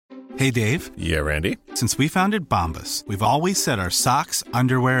Hey, Dave. Yeah, Randy? Since we founded Bombas, we've always said our socks,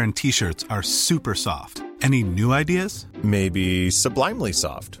 underwear, and T-shirts are super soft. Any new ideas? Maybe sublimely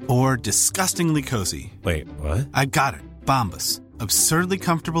soft. Or disgustingly cozy. Wait, what? I got it. Bombas. Absurdly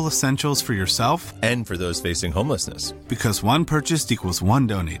comfortable essentials for yourself and for those facing homelessness. Because one purchased equals one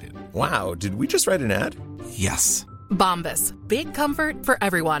donated. Wow, did we just write an ad? Yes. Bombas. Big comfort for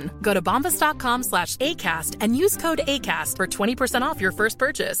everyone. Go to bombas.com/ACAST and use code ACAST for 20% off your first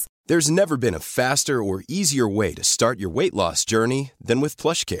purchase. There's never been a faster or easier way to start your weight loss journey than with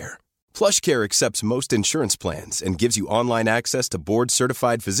PlushCare. PlushCare accepts most insurance plans and gives you online access to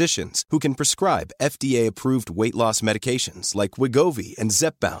board-certified physicians who can prescribe FDA-approved weight loss medications like Wegovy and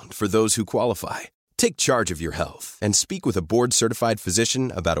Zepbound for those who qualify. Take charge of your health and speak with a board-certified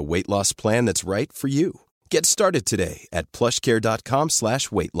physician about a weight loss plan that's right for you. Get started today at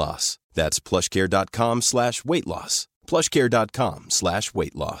plushcare.com/weight loss. That's plushcare.com/weight loss.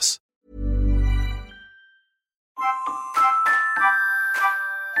 plushcare.com/weight loss.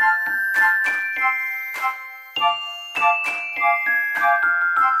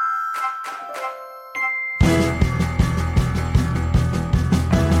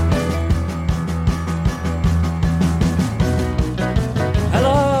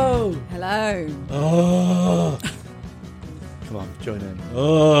 Hello. Oh. Come on, join in.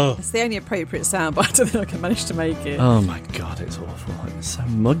 Oh. It's the only appropriate sound, but I don't think I can manage to make it. Oh my God, it's awful. It's so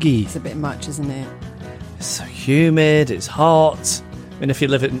muggy. It's a bit much, isn't it? It's so humid. It's hot. I mean, if you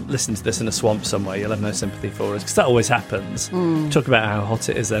listen to this in a swamp somewhere, you'll have no sympathy for us, because that always happens. Talk about how hot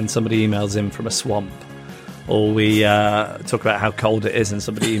it is, then somebody emails in from a swamp. Or we talk about how cold it is and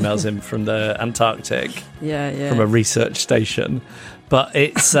somebody emails in from the Antarctic. Yeah. From a research station. But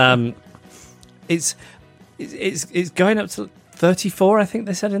it's going up to 34, I think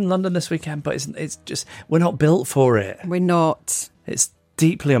they said, in London this weekend. But it's just, we're not built for it. We're not. It's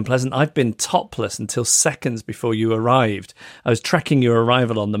deeply unpleasant. I've been topless until seconds before you arrived. I was tracking your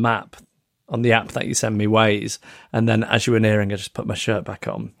arrival on the map, on the app that you send me, Waze, and then as you were nearing, I just put my shirt back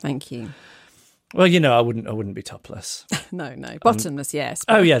on. Thank you. Well, you know, I wouldn't be topless. No. Bottomless, yes.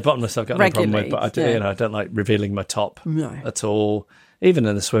 Oh yeah, bottomless I've got no problem with, but I do, yeah. I don't like revealing my top at all. Even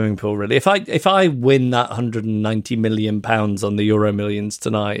in the swimming pool, really. If I win that £190 million on the Euro Millions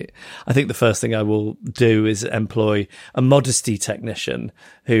tonight, I think the first thing I will do is employ a modesty technician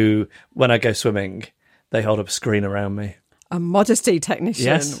who, when I go swimming, they hold up a screen around me. A modesty technician.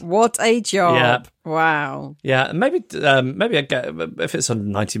 Yes. What a job. Yeah. Wow. Yeah, maybe I get, if it's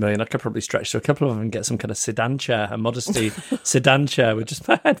 190 million, I could probably stretch to a couple of them and get some kind of sedan chair, a modesty sedan chair with just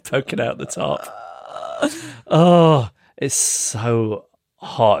my head poking out the top. Oh, it's so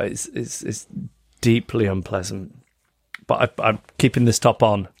hot. It's deeply unpleasant. But I'm keeping this top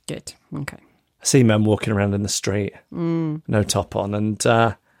on. Good. Okay. I see men walking around in the street, no top on, and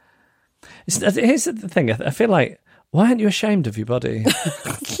here's the thing. I feel like, why aren't you ashamed of your body?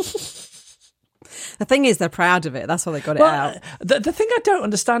 The thing is, they're proud of it. That's why they got it out. The thing I don't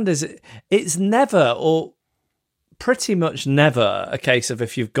understand is it's never, or pretty much never, a case of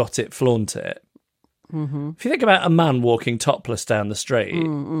if you've got it, flaunt it. Mm-hmm. If you think about a man walking topless down the street,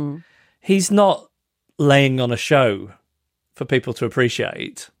 he's not laying on a show for people to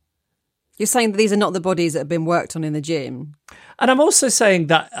appreciate. You're saying that these are not the bodies that have been worked on in the gym? And I'm also saying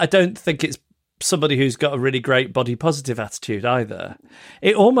that I don't think it's somebody who's got a really great body positive attitude either.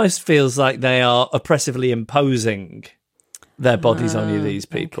 It almost feels like they are oppressively imposing their bodies on you, these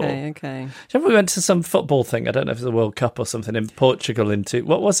people. Okay. Remember we went to some football thing, I don't know if it was the World Cup or something, in Portugal,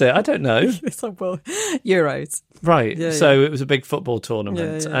 what was it? I don't know. It's like, well, Euros. Right. Yeah, so it was a big football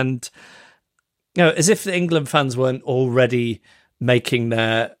tournament. Yeah. And, you know, as if the England fans weren't already making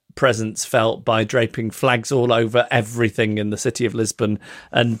their presence felt by draping flags all over everything in the city of Lisbon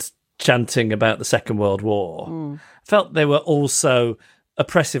and chanting about the Second World War. Felt they were also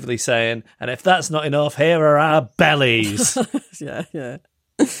oppressively saying, and if that's not enough, here are our bellies. Yeah.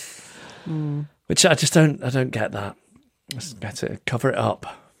 Which I don't get that. Just get it, cover it up.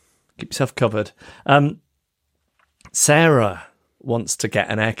 Keep yourself covered. Sarah wants to get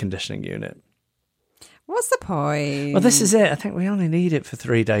an air conditioning unit. What's the point? Well, this is it. I think we only need it for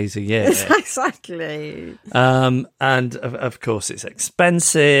 3 days a year. Exactly. And of course, it's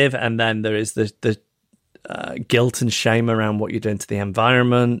expensive. And then there is the guilt and shame around what you're doing to the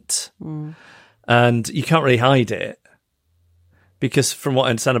environment. And you can't really hide it. Because from what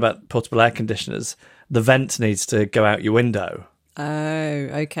I understand about portable air conditioners, the vent needs to go out your window. Oh,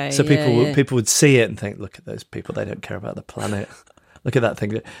 okay. So people would see it and think, look at those people. They don't care about the planet. Look at that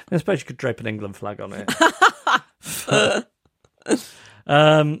thing. I suppose you could drape an England flag on it.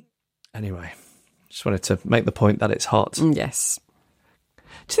 Anyway, just wanted to make the point that it's hot. Yes.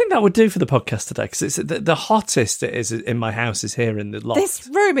 Do you think that would do for the podcast today? Because it's the hottest it is in my house is here in the loft. This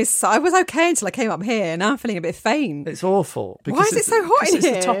room is. I was okay until I came up here, and now I'm feeling a bit faint. It's awful. Why is it so hot in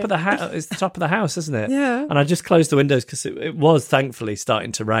here? It's the top of the house. It's the top of the house, isn't it? Yeah. And I just closed the windows because it was thankfully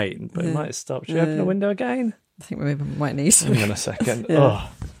starting to rain, but it might have stopped. Should we open a window again? I think we might need to. Hang on a second. Oh.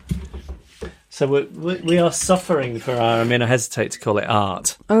 So we are suffering for our. I mean, I hesitate to call it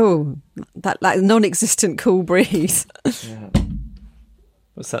art. Oh, that like non-existent cool breeze. Yeah.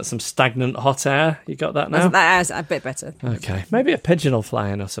 What's that? Some stagnant hot air? You got that now? That's a bit better. Okay, maybe a pigeon will fly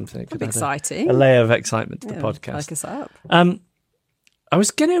in or something. That'd be exciting. A layer of excitement to the podcast. Like us up. I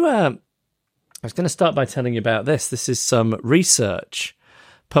was going to start by telling you about this. This is some research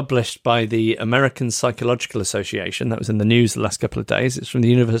published by the American Psychological Association. That was in the news the last couple of days. It's from the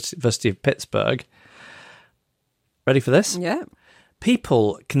University of Pittsburgh. Ready for this? Yeah.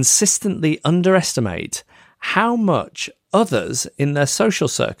 People consistently underestimate how much others in their social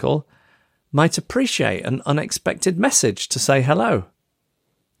circle might appreciate an unexpected message to say hello.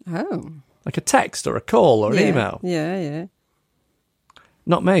 Oh. Like a text or a call or an email. Yeah.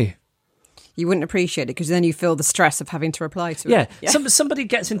 Not me. You wouldn't appreciate it because then you feel the stress of having to reply to it. Yeah. Somebody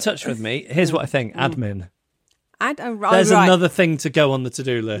gets in touch with me. Here's what I think. Admin. There's another thing to go on the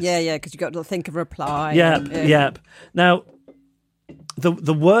to-do list. Yeah, because you've got to think of a reply. Yep. Now,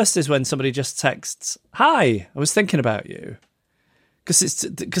 the worst is when somebody just texts, "Hi, I was thinking about you."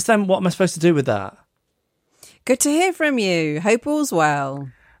 Because then what am I supposed to do with that? Good to hear from you. Hope all's well.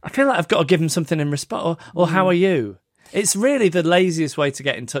 I feel like I've got to give them something in response. Or how are you? It's really the laziest way to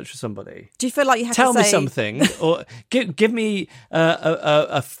get in touch with somebody. Do you feel like you have Tell to say... me something, or give me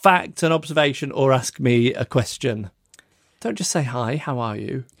a fact, an observation, or ask me a question. Don't just say, "Hi, how are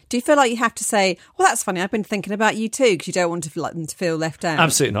you?" Do you feel like you have to say, "Well, that's funny, I've been thinking about you too," because you don't want them to feel left out?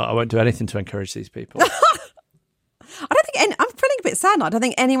 Absolutely not. I won't do anything to encourage these people. I don't think I'm feeling a bit sad now. I don't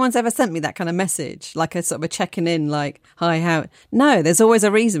think anyone's ever sent me that kind of message, like a sort of a checking in, like, "Hi, how?" No, there's always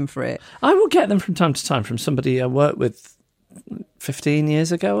a reason for it. I will get them from time to time from somebody I worked with 15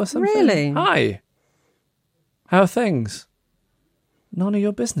 years ago or something. Really? Hi. How are things? None of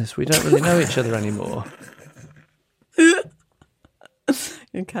your business. We don't really know each other anymore.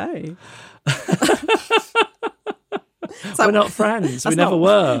 Okay. We're not friends. We never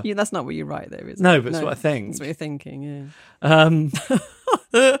were. That's not what you write there, is it? No, but it's what I think. That's what you're thinking, yeah.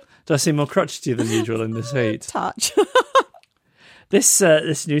 Do I seem more crotchety than usual in this heat? Touch. This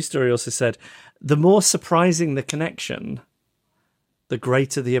news story also said, the more surprising the connection, the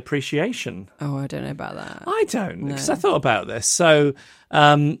greater the appreciation. Oh, I don't know about that. I don't, because I thought about this. So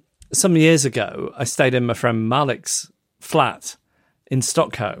some years ago, I stayed in my friend Malik's flat in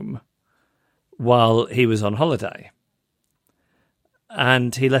Stockholm while he was on holiday.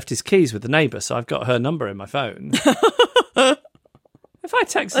 And he left his keys with the neighbour, so I've got her number in my phone. If I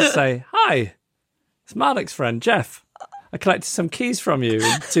text and say, "Hi, it's Malik's friend, Jeff. I collected some keys from you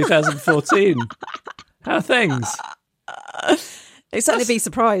in 2014. How are things?" It'd certainly be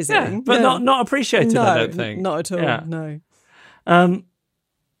surprising. Yeah, but not appreciated, no, I don't think. Not at all, Yeah. no. I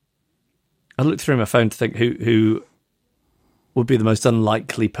looked through my phone to think who would be the most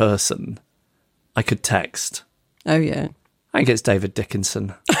unlikely person I could text. Oh, yeah. I think it's David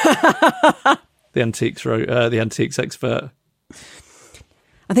Dickinson, the antiques expert.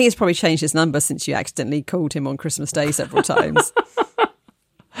 I think he's probably changed his number since you accidentally called him on Christmas Day several times.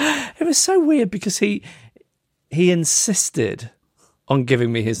 It was so weird because he insisted on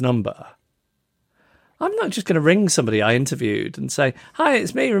giving me his number. I'm not just going to ring somebody I interviewed and say, "Hi,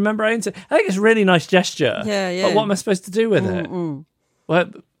 it's me. Remember I interviewed?" I think it's a really nice gesture. Yeah. But what am I supposed to do with it?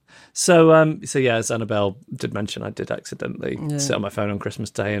 Well, so yeah, as Annabelle did mention, I did accidentally sit on my phone on Christmas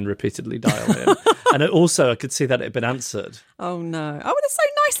Day and repeatedly dial him. And I could see that it had been answered. Oh, no. Oh, it's so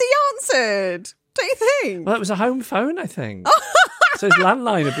nicely answered. Don't you think? Well, it was a home phone, I think. So his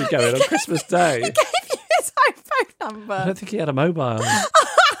landline had been going on Christmas Day. He gave you his home phone number. I don't think he had a mobile.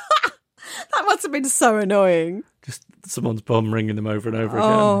 That must have been so annoying. Just someone's bum ringing them over and over again.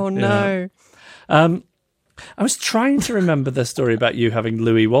 Oh, no. Yeah. I was trying to remember the story about you having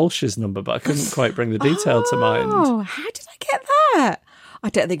Louis Walsh's number, but I couldn't quite bring the detail to mind. Oh, how did I get that? I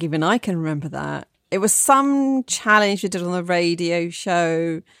don't think even I can remember that. It was some challenge we did on the radio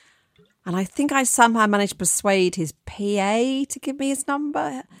show. And I think I somehow managed to persuade his PA to give me his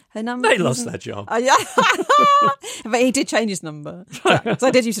number. Her number. They lost their job. Oh, yeah. But he did change his number. So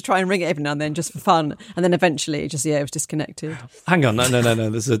I did used to try and ring it every now and then just for fun. And then eventually it was disconnected. Hang on.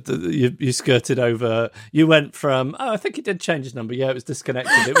 No. You skirted over. You went from, I think he did change his number. Yeah, it was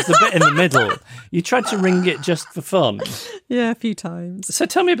disconnected. It was a bit in the middle. You tried to ring it just for fun. Yeah, a few times. So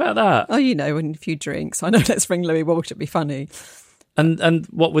tell me about that. Oh, a few drinks. I know, let's ring Louis Walsh. It'd be funny. And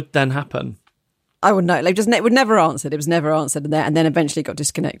what would then happen? I wouldn't know. Like, just it would never answered. It was never answered, and then eventually got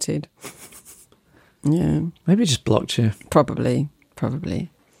disconnected. Yeah, Maybe it just blocked you. probably.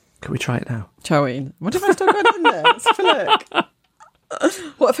 Can we try it now? Shall we? What if I still got in there? Let's have a look.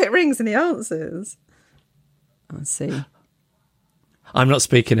 What if it rings and he answers? Let's see. I'm not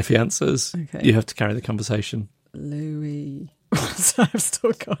speaking if he answers. Okay. You have to carry the conversation. Louis. So I've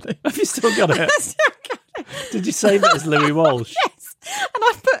still got it. Have you still got it? Did you save it as Louis Walsh? Yes. And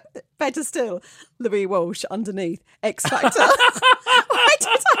I put, better still, Louis Walsh underneath X Factor. Why did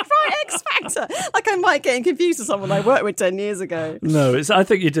I write X Factor? Like I might get confused with someone I worked with 10 years ago. No, I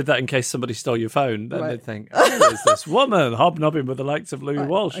think you did that in case somebody stole your phone. Then they'd think, there's this woman hobnobbing with the likes of Louis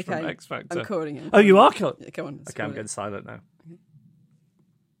Walsh from X Factor. I'm calling him. Oh, you are calling? Yeah, come on. Okay, I'm getting silent now.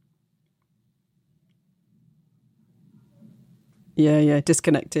 Yeah,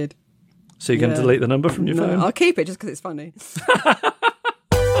 disconnected. So you're going to delete the number from your phone? I'll keep it just because it's funny.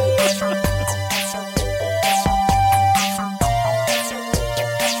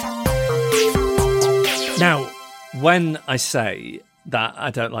 Now, when I say that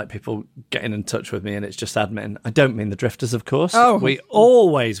I don't like people getting in touch with me and it's just admin, I don't mean the drifters, of course. Oh. We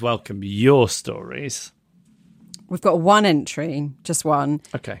always welcome your stories. We've got one entry, just one,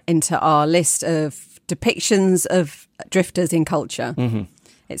 into our list of depictions of drifters in culture. Mm-hmm.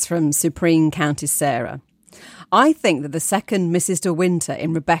 It's from Supreme Countess Sarah. I think that the second Mrs. De Winter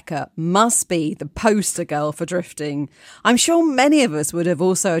in Rebecca must be the poster girl for drifting. I'm sure many of us would have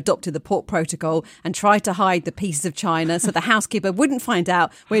also adopted the port protocol and tried to hide the pieces of china so the housekeeper wouldn't find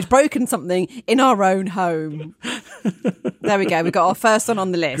out we'd broken something in our own home. There we go. We've got our first one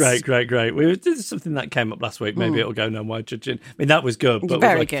on the list. Great. We did something that came up last week. Maybe it'll go no more judging. I mean, that was good, but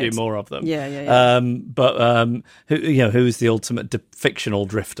Very we'd like good. a few more of them. Yeah. Who is the ultimate fictional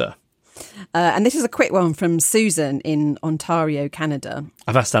drifter? And this is a quick one from Susan in Ontario, Canada.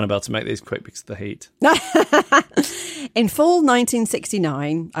 I've asked Annabelle to make these quick because of the heat. In fall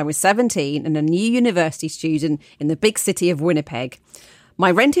 1969, I was 17 and a new university student in the big city of Winnipeg. My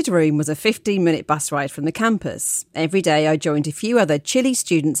rented room was a 15-minute bus ride from the campus. Every day I joined a few other chilly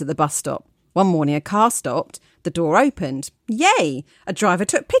students at the bus stop. One morning a car stopped, the door opened. Yay! A driver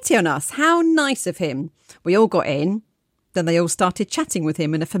took pity on us. How nice of him. We all got in. Then they all started chatting with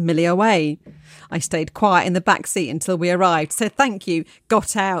him in a familiar way. I stayed quiet in the back seat until we arrived, said thank you,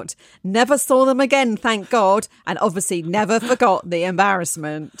 got out. Never saw them again, thank God, and obviously never forgot the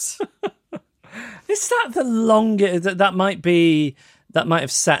embarrassment. Is that the longest? That might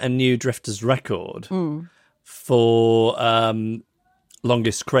have set a new drifter's record for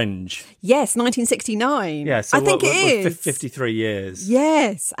longest cringe. Yes, 1969. Yeah, so I think it is. 53 years.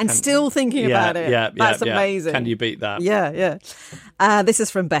 Yes, and still thinking about it. That's amazing. Can you beat that? Yeah. This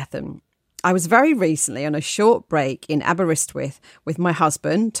is from Bethan. I was very recently on a short break in Aberystwyth with my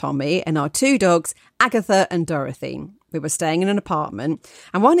husband, Tommy, and our two dogs, Agatha and Dorothy. We were staying in an apartment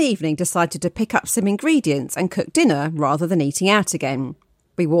and one evening decided to pick up some ingredients and cook dinner rather than eating out again.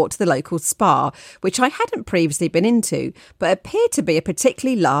 We walked to the local spa, which I hadn't previously been into, but appeared to be a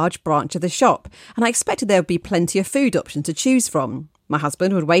particularly large branch of the shop, and I expected there would be plenty of food options to choose from. My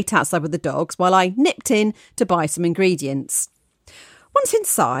husband would wait outside with the dogs while I nipped in to buy some ingredients. Once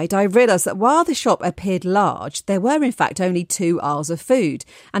inside, I realised that while the shop appeared large, there were in fact only 2 aisles of food,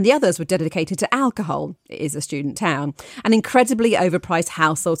 and the others were dedicated to alcohol, it is a student town, and incredibly overpriced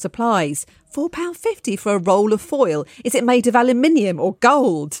household supplies. £4.50 for a roll of foil. Is it made of aluminium or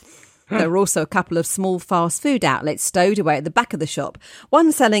gold? There were also a couple of small fast food outlets stowed away at the back of the shop,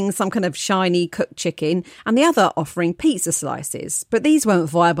 one selling some kind of shiny cooked chicken and the other offering pizza slices. But these weren't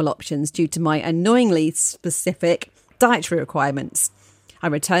viable options due to my annoyingly specific dietary requirements. I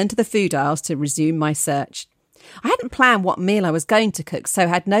returned to the food aisles to resume my search. I hadn't planned what meal I was going to cook, so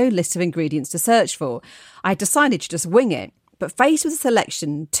had no list of ingredients to search for. I had decided to just wing it, but faced with a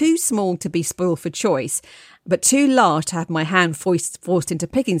selection too small to be spoiled for choice, but too large to have my hand forced into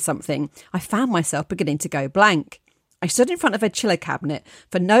picking something, I found myself beginning to go blank. I stood in front of a chiller cabinet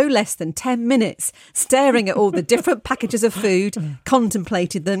for no less than 10 minutes, staring at all the different packages of food,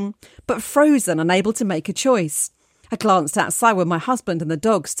 contemplated them, but frozen, unable to make a choice. I glanced outside where my husband and the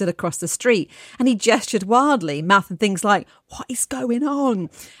dog stood across the street, and he gestured wildly, mouthing things like, "What is going on?"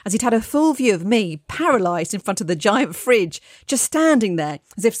 as he'd had a full view of me, paralysed in front of the giant fridge, just standing there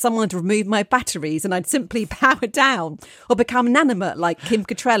as if someone had removed my batteries and I'd simply powered down or become inanimate like Kim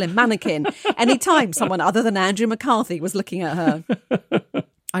Cattrall in Mannequin any time someone other than Andrew McCarthy was looking at her.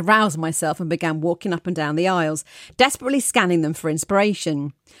 I roused myself and began walking up and down the aisles, desperately scanning them for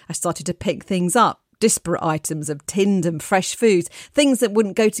inspiration. I started to pick things up. disparate items of tinned and fresh foods, things that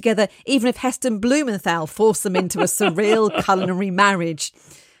wouldn't go together even if Heston Blumenthal forced them into a surreal culinary marriage.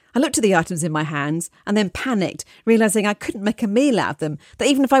 I looked at the items in my hands and then panicked, realising I couldn't make a meal out of them, that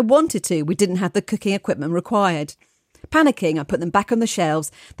even if I wanted to, we didn't have the cooking equipment required. Panicking, I put them back on the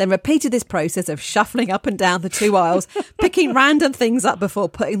shelves, then repeated this process of shuffling up and down the 2 aisles, picking random things up before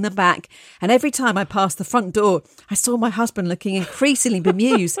putting them back. And every time I passed the front door, I saw my husband looking increasingly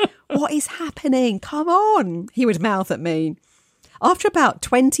bemused. "What is happening? Come on," he would mouth at me. After about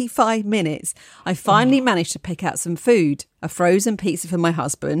 25 minutes, I finally managed to pick out some food, a frozen pizza for my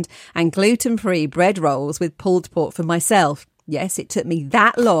husband and gluten-free bread rolls with pulled pork for myself. Yes, it took me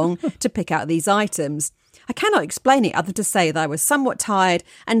that long to pick out these items. I cannot explain it other to say that I was somewhat tired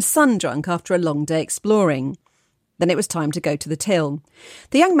and sun-drunk after a long day exploring. Then it was time to go to the till.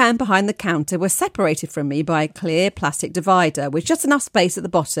 The young man behind the counter was separated from me by a clear plastic divider with just enough space at the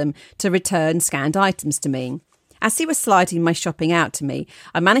bottom to return scanned items to me. As he was sliding my shopping out to me,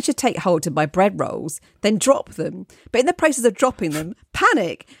 I managed to take hold of my bread rolls, then drop them. But in the process of dropping them,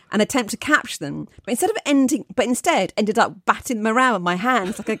 panic and attempt to capture them. But instead ended up batting them around with my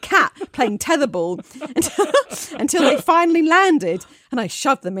hands like a cat playing tetherball until they finally landed and I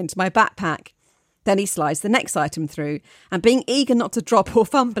shoved them into my backpack. Then he slides the next item through, and being eager not to drop or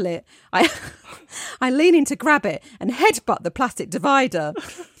fumble it, I lean in to grab it and headbutt the plastic divider.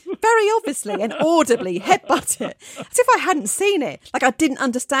 Very obviously and audibly headbutt it, as if I hadn't seen it, like I didn't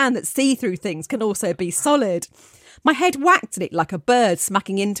understand that see-through things can also be solid. My head whacked at it like a bird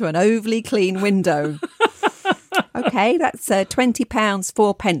smacking into an overly clean window. "OK, that's £20,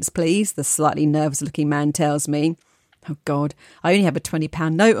 4p, please," the slightly nervous-looking man tells me. Oh, God, I only have a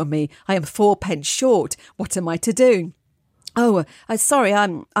 £20 note on me. I am 4p short. What am I to do? "Oh, sorry,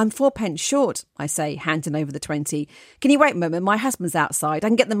 I'm 4p short," I say, handing over the 20. "Can you wait a moment? My husband's outside. I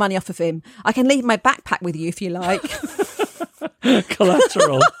can get the money off of him. I can leave my backpack with you if you like."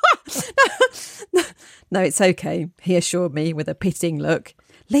 Collateral. No, it's okay, he assured me with a pitying look.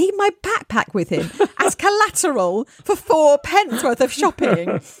 Leave my backpack with him as collateral for 4p worth of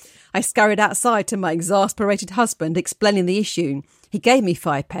shopping. I scurried outside to my exasperated husband, explaining the issue. He gave me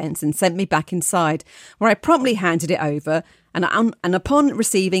 5p and sent me back inside, where I promptly handed it over and upon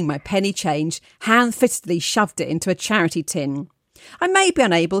receiving my penny change, hand-fittedly shoved it into a charity tin. I may be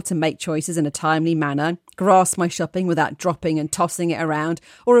unable to make choices in a timely manner, grasp my shopping without dropping and tossing it around,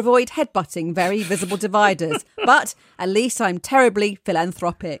 or avoid headbutting very visible dividers, but at least I'm terribly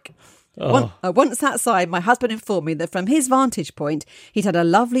philanthropic. Once outside, my husband informed me that from his vantage point, he'd had a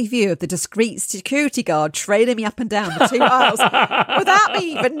lovely view of the discreet security guard trailing me up and down the 2 aisles without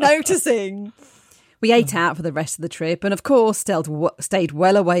me even noticing. We ate out for the rest of the trip and, of course, stayed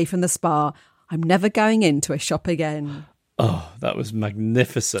well away from the spa. I'm never going into a shop again. Oh, that was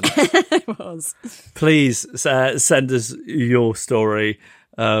magnificent. It was. Please send us your story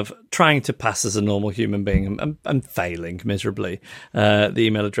of trying to pass as a normal human being and failing miserably. The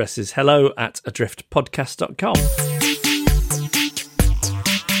email address is hello@adriftpodcast.com.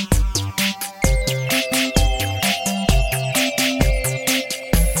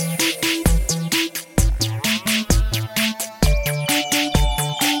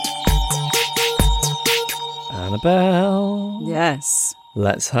 Annabelle. Yes.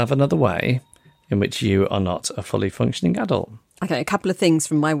 Let's have another way in which you are not a fully functioning adult. Okay, a couple of things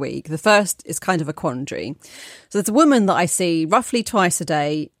from my week. The first is kind of a quandary. So there's a woman that I see roughly twice a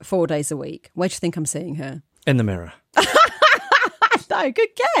day, 4 days a week. Where do you think I'm seeing her? In the mirror. No, good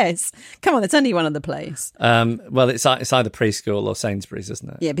guess. Come on, there's only one other place. Well, it's either preschool or Sainsbury's, isn't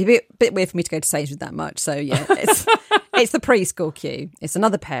it? Yeah, it'd be a bit weird for me to go to Sainsbury's that much. So, yeah, it's the preschool queue. It's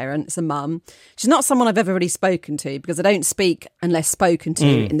another parent. It's a mum. She's not someone I've ever really spoken to because I don't speak unless spoken to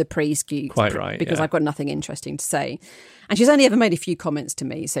in the preschool. Quite right, because yeah. I've got nothing interesting to say. And she's only ever made a few comments to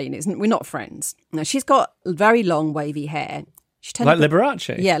me saying we're not friends. Now, she's got very long, wavy hair. Like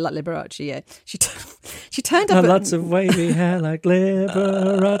Liberace? Yeah, like Liberace, yeah. She turned up... lots of wavy hair like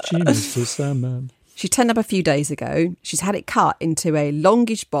Liberace, Mr. Sandman. She turned up a few days ago. She's had it cut into a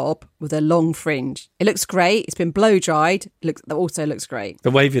longish bob with a long fringe. It looks great. It's been blow-dried. It also looks great.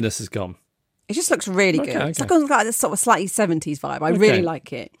 The waviness is gone. It just looks really good. Okay. It's like this sort of slightly 70s vibe. I really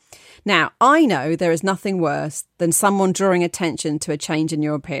like it. Now, I know there is nothing worse than someone drawing attention to a change in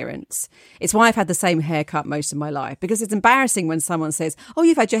your appearance. It's why I've had the same haircut most of my life, because it's embarrassing when someone says, "Oh,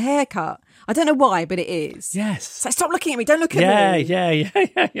 you've had your hair cut." I don't know why, but it is. Yes. So stop looking at me. Don't look at me. Yeah.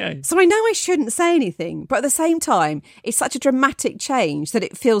 So I know I shouldn't say anything, but at the same time, it's such a dramatic change that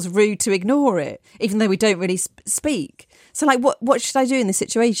it feels rude to ignore it, even though we don't really speak. So, like, what should I do in this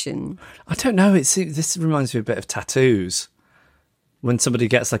situation? I don't know. This reminds me a bit of tattoos. when somebody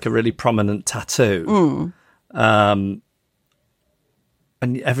gets like a really prominent tattoo, and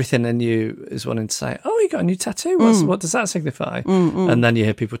everything in you is wanting to say, "Oh, you got a new tattoo? What does that signify?" And then you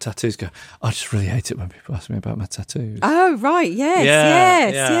hear people with tattoos go, "I just really hate it when people ask me about my tattoos." Oh, right,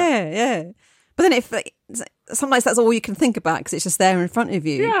 yes. But then if sometimes that's all you can think about because it's just there in front of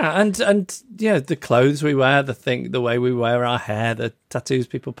you. Yeah, and yeah, the clothes we wear, the way we wear our hair, the tattoos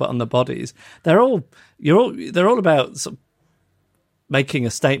people put on their bodies, they're all about sort of making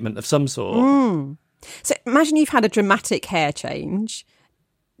a statement of some sort. So imagine you've had a dramatic hair change.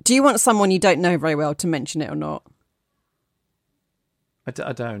 Do you want someone you don't know very well to mention it or not?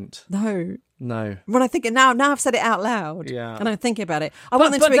 I don't. No. When I think it now I've said it out loud. Yeah. And I'm thinking about it. I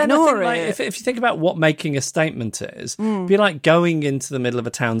want them to ignore it. Like, if you think about what making a statement is, it'd be like going into the middle of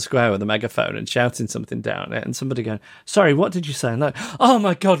a town square with a megaphone and shouting something down it, and somebody going, "Sorry, what did you say?" And like, "Oh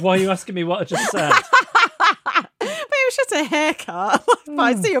my God, why are you asking me what I just said?" But it was just a haircut. But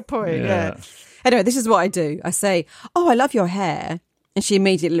I see your point. Yeah. Anyway, this is what I do. I say, "Oh, I love your hair." And she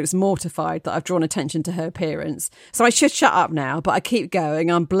immediately looks mortified that I've drawn attention to her appearance. So I should shut up now, but I keep going.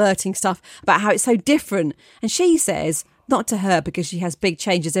 I'm blurting stuff about how it's so different. And she says, not to her because she has big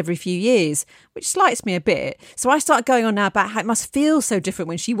changes every few years, which slights me a bit. So I start going on now about how it must feel so different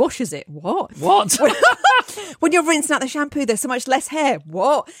when she washes it. What? When you're rinsing out the shampoo, there's so much less hair.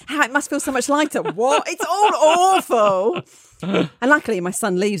 What? How it must feel so much lighter. What? It's all awful. And luckily my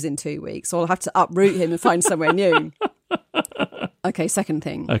son leaves in 2 weeks, so I'll have to uproot him and find somewhere new. Okay, second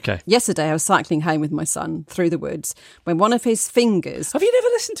thing. Okay. Yesterday I was cycling home with my son through the woods when one of his fingers... Have you never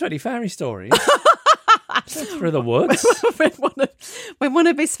listened to any fairy stories? Through the woods? when one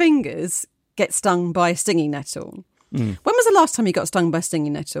of his fingers gets stung by a stinging nettle. When was the last time you got stung by a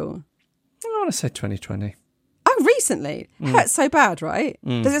stinging nettle? I want to say 2020. Oh, recently? Hurts so bad, right?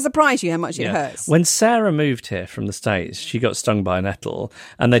 Does it surprise you how much it hurts? When Sarah moved here from the States, she got stung by a nettle,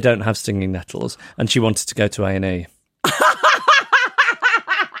 and they don't have stinging nettles, and she wanted to go to A&E.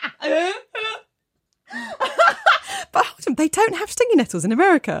 But hold on, they don't have stinging nettles in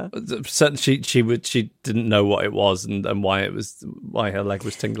America. Certainly, she didn't know what it was and why her leg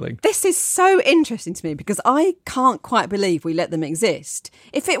was tingling. This is so interesting to me because I can't quite believe we let them exist.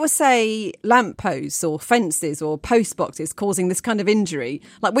 If it was, say, lampposts or fences or post boxes causing this kind of injury,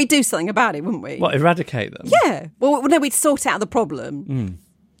 like we'd do something about it, wouldn't we? What, eradicate them? Yeah. Well, no, we'd sort out the problem.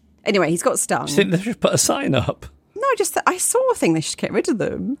 Anyway, he's got stung. Do you think they should put a sign up? No, I saw a thing they should get rid of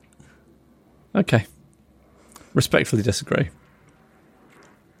them. Okay. Respectfully disagree.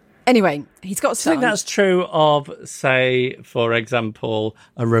 Anyway, he's got stung. I think that's true of, say, for example,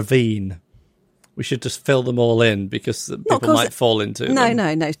 a ravine. We should just fill them all in because people might fall into them.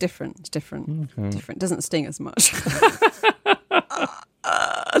 No, it's different. It's different. Different. It doesn't sting as much.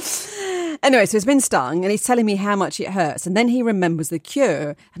 Anyway, so he's been stung and he's telling me how much it hurts. And then he remembers the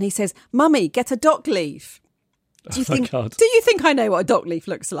cure and he says, "Mummy, get a dock leaf." Do you think I know what a dock leaf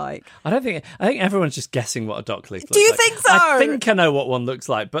looks like? I think everyone's just guessing what a dock leaf looks like. Do you think so? I think I know what one looks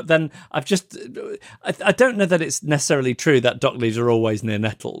like, but then I don't know that it's necessarily true that dock leaves are always near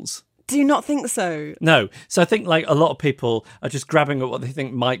nettles. Do you not think so? No. So I think like a lot of people are just grabbing at what they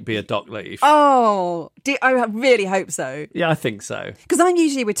think might be a dock leaf. Oh, I really hope so. Yeah, I think so. Because I'm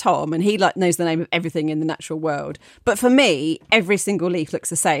usually with Tom and he knows the name of everything in the natural world. But for me, every single leaf looks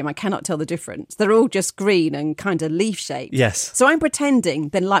the same. I cannot tell the difference. They're all just green and kind of leaf shaped. Yes. So I'm pretending,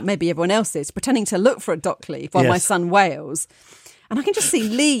 then like maybe everyone else is, pretending to look for a dock leaf while my son wails. And I can just see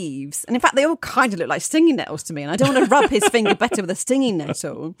leaves. And in fact, they all kind of look like stinging nettles to me. And I don't want to rub his finger better with a stinging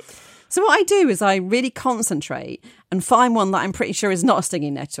nettle. So what I do is I really concentrate and find one that I'm pretty sure is not a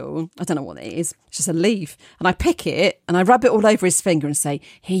stinging nettle. I don't know what it is. It's just a leaf. And I pick it and I rub it all over his finger and say,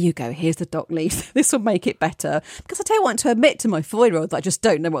 "Here you go. Here's the dock leaf. This will make it better." Because I don't want to admit to my 4-year-old that I just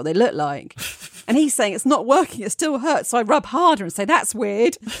don't know what they look like. And he's saying it's not working. It still hurts. So I rub harder and say, "That's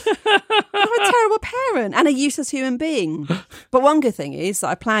weird." I'm a terrible parent and a useless human being. But one good thing is that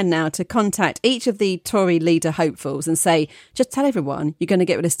I plan now to contact each of the Tory leader hopefuls and say, just tell everyone you're going to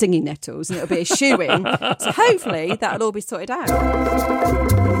get rid of stinging nettles and it'll be a shoo-in. So hopefully that'll all be sorted out.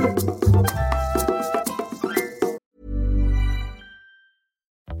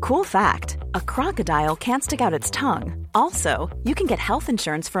 Cool fact, a crocodile can't stick out its tongue. Also, you can get health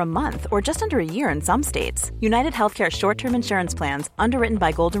insurance for a month or just under a year in some states. United Healthcare short-term insurance plans, underwritten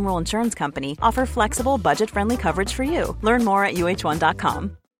by Golden Rule Insurance Company, offer flexible, budget-friendly coverage for you. Learn more at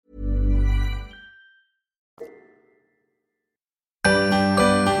uh1.com.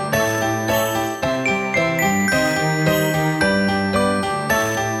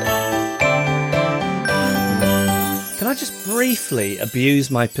 Can I just briefly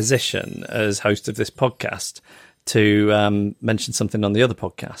abuse my position as host of this podcast to mention something on the other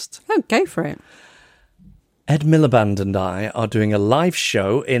podcast. Oh, go for it. Ed Miliband and I are doing a live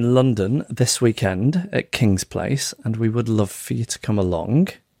show in London this weekend at King's Place, and we would love for you to come along.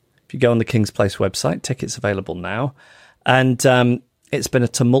 If you go on the King's Place website, tickets available now. And it's been a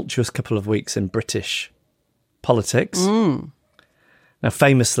tumultuous couple of weeks in British politics. Now,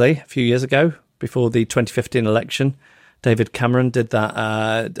 famously, a few years ago, before the 2015 election, David Cameron did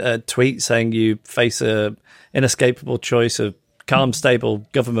that tweet saying you face a inescapable choice of calm, stable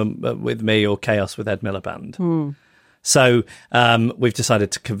government with me or chaos with Ed Miliband. So we've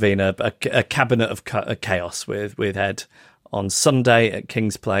decided to convene a cabinet of chaos with Ed on Sunday at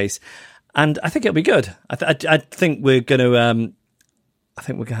King's Place, and I think it'll be good. I think we're going to. I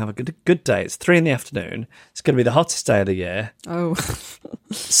think we're going to have a good day. It's 3 p.m. It's going to be the hottest day of the year. Oh,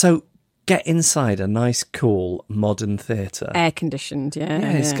 so get inside a nice, cool, modern theatre, air conditioned.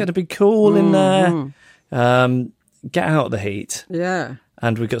 Yeah, it's going to be cool in there. Get out of the heat. Yeah.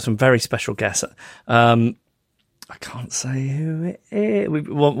 And we've got some very special guests. I can't say who it is.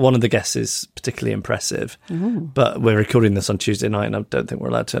 One of the guests is particularly impressive, but we're recording this on Tuesday night, and I don't think we're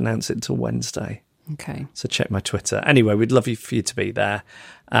allowed to announce it until Wednesday. Okay. So check my Twitter. Anyway, we'd love for you to be there.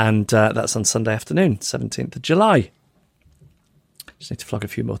 And that's on Sunday afternoon, 17th of July. Just need to flog a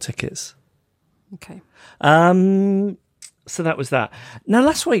few more tickets. Okay. So that was that. Now,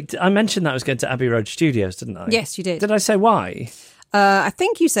 last week, I mentioned that I was going to Abbey Road Studios, didn't I? Yes, you did. Did I say why? I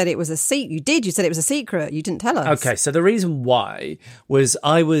think you said it was a secret. You did. You said it was a secret. You didn't tell us. Okay, so the reason why was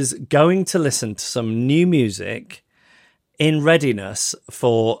I was going to listen to some new music in readiness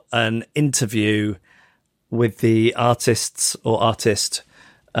for an interview with the artist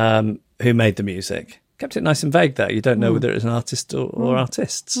who made the music. Kept it nice and vague there. You don't know whether it's an artist or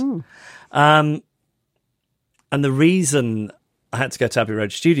artists. And the reason I had to go to Abbey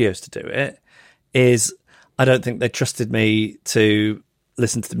Road Studios to do it is I don't think they trusted me to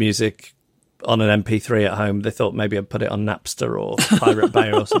listen to the music on an MP3 at home. They thought maybe I'd put it on Napster or Pirate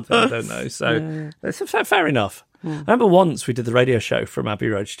Bay or something. I don't know. So it's fair enough. I remember once we did the radio show from Abbey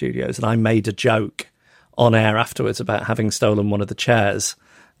Road Studios and I made a joke on air afterwards about having stolen one of the chairs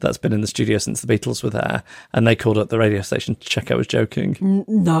that's been in the studio since the Beatles were there, and they called up the radio station to check I was joking.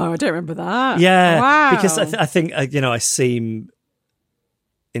 No, I don't remember that. Yeah, wow. Because I think I seem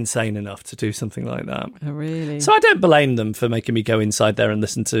insane enough to do something like that. Oh, really? So I don't blame them for making me go inside there and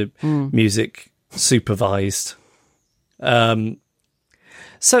listen to music supervised. So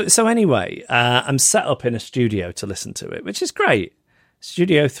anyway, I'm set up in a studio to listen to it, which is great.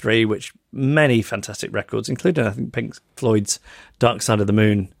 Studio 3, which many fantastic records, including I think Pink Floyd's Dark Side of the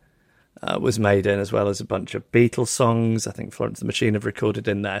Moon, was made in, as well as a bunch of Beatles songs. I think Florence and the Machine have recorded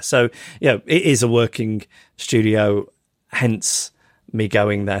in there. So, it is a working studio, hence me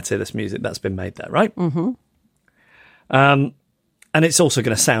going there to this music that's been made there, right? Mm-hmm. And it's also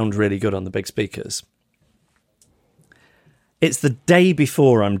going to sound really good on the big speakers. It's the day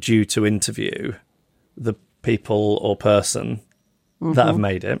before I'm due to interview the people or person that have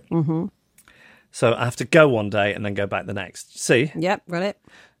made it. Mm-hmm. So I have to go one day and then go back the next. See? Yep, got it.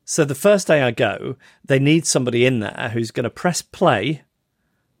 So the first day I go, they need somebody in there who's going to press play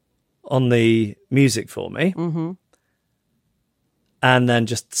on the music for me. Mm-hmm. And then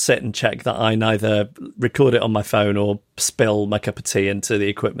just sit and check that I neither record it on my phone or spill my cup of tea into the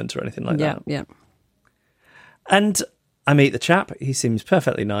equipment or anything like that. Yeah. And I meet the chap. He seems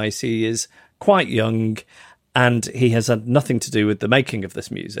perfectly nice. He is quite young, and he has had nothing to do with the making of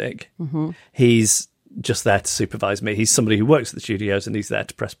this music. Mm-hmm. He's just there to supervise me. He's somebody who works at the studios, and he's there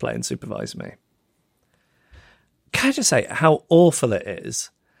to press play and supervise me. Can I just say how awful it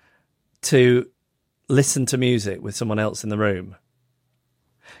is to listen to music with someone else in the room?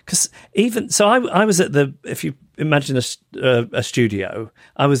 Because I was at if you imagine a studio,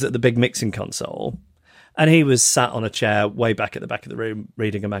 I was at the big mixing console, and he was sat on a chair way back at the back of the room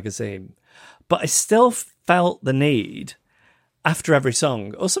reading a magazine. But I still felt the need after every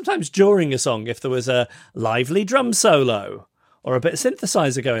song, or sometimes during a song, if there was a lively drum solo or a bit of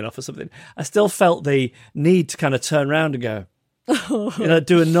synthesizer going off or something, I still felt the need to kind of turn around and go,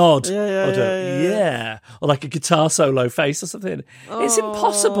 do a nod, or like a guitar solo face or something. It's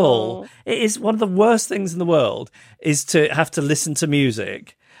impossible. It is one of the worst things in the world, is to have to listen to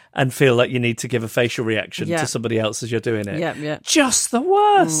music and feel like you need to give a facial reaction to somebody else as you're doing it. Just the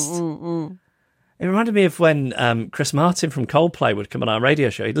worst. It reminded me of when Chris Martin from Coldplay would come on our radio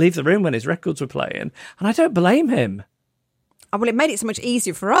show. He'd leave the room when his records were playing, and I don't blame him. Oh, well, it made it so much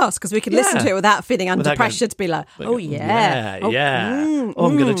easier for us because we could listen to it without feeling under pressure to be like, I'm going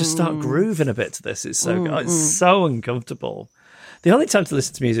to just start grooving a bit to this. It's so it's so uncomfortable. The only time to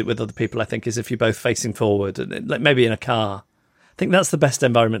listen to music with other people, I think, is if you're both facing forward, and like maybe in a car. I think that's the best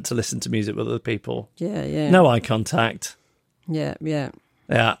environment to listen to music with other people. Yeah. No eye contact. Yeah. Yeah.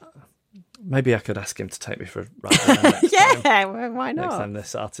 Maybe I could ask him to take me for a ride around next time. Yeah, well, why Next not? time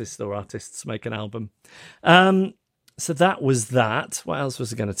this artist or artists make an album. So that was that. What else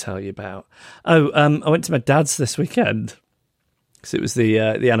was I going to tell you about? I went to my dad's this weekend because it was the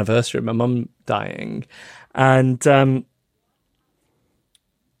anniversary of my mum dying. And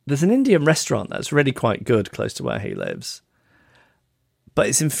there's an Indian restaurant that's really quite good close to where he lives. But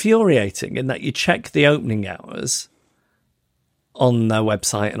it's infuriating in that you check the opening hours on their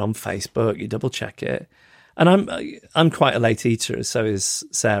website and on Facebook, you double check it. And I'm quite a late eater, so is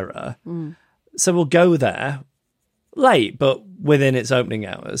Sarah. So we'll go there late, but within its opening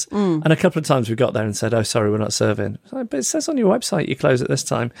hours. And a couple of times we got there and said, "Oh, sorry, we're not serving." Like, but it says on your website you close at this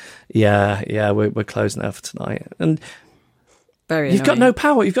time. Yeah, we're closed now for tonight. And Very you've got no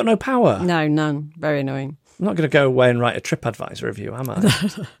power. You've got no power. No, none. Very annoying. I'm not going to go away and write a TripAdvisor review, am I?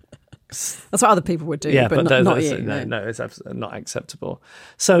 That's what other people would do, Yeah, but not you. No, it's absolutely not acceptable.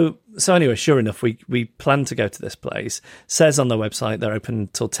 So anyway, sure enough, we plan to go to this place. Says on their website they're open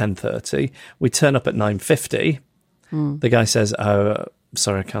until 10:30. We turn up at 9:50. The guy says, "Oh,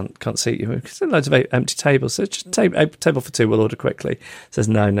 sorry, I can't seat you. Because there are loads of empty tables. So just table for two. We'll order quickly." Says,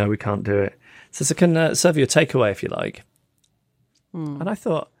 "No, we can't do it." Says, "I can serve you a takeaway if you like." And I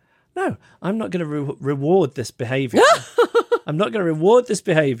thought, no, I'm not going to reward this behaviour. I'm not going to reward this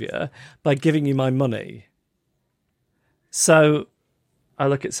behaviour by giving you my money. So I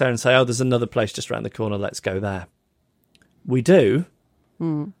look at Sarah and say, "Oh, there's another place just around the corner. Let's go there." We do.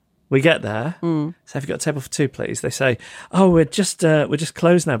 We get there. So have you got a table for two, please? They say, "Oh, we're just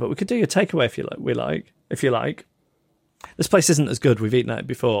closed now, but we could do your takeaway if you like. This place isn't as good. We've eaten at it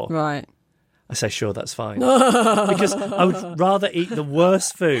before." Right. I say, "Sure, that's fine." Because I would rather eat the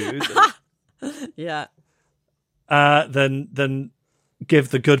worst food Yeah. than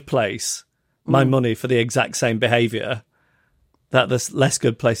give the good place my money for the exact same behaviour that this less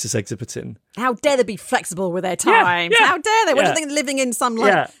good place is exhibiting. How dare they be flexible with their times? yeah, How dare they? What do yeah. you think they're living in some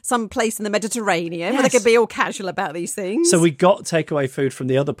place in the Mediterranean where they Yes. could be all casual about these things? So we got takeaway food from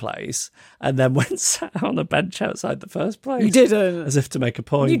the other place and then went sat on a bench outside the first place. You didn't. As if to make a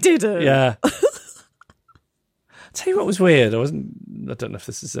point. You didn't. Yeah. Tell you what was weird. I don't know if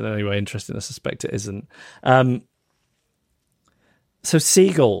this is in any way interesting. I suspect it isn't. So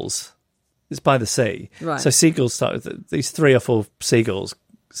seagulls, it's by the sea. Right. So seagulls started, these 3 or 4 seagulls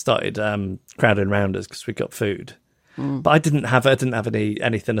started crowding around us because we got food. But I didn't have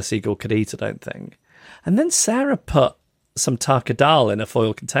anything a seagull could eat, I don't think. And then Sarah put some tarka dal in a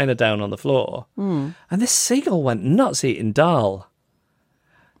foil container down on the floor. And this seagull went nuts eating dal.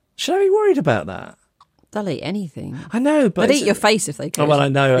 Should I be worried about that? They'll eat anything. I know, but... They'd eat your face if they could. Oh, well, I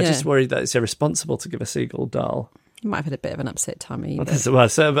know. I Yeah. just worried that it's irresponsible to give a seagull dal. You might have had a bit of an upset tummy. Well,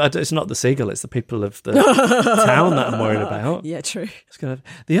 but- it's not the seagull, it's the people of the town that I'm worried about. Yeah, true.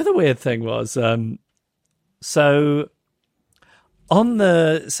 The other weird thing was, so on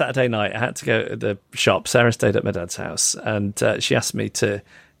the Saturday night, I had to go to the shop. Sarah stayed at my dad's house, and she asked me to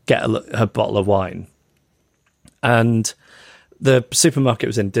get her bottle of wine. And the supermarket it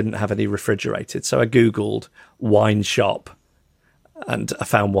was in didn't have any refrigerated, so I Googled wine shop, and I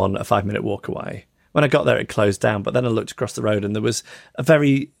found one a 5-minute walk away. When I got there, it closed down, but then I looked across the road and there was a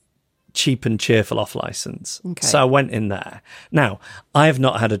very cheap and cheerful off-licence. Okay. So I went in there. Now, I have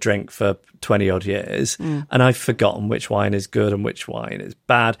not had a drink for 20-odd years, and I've forgotten which wine is good and which wine is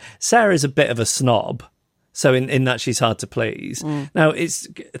bad. Sarah's a bit of a snob, so in that she's hard to please. Now, it's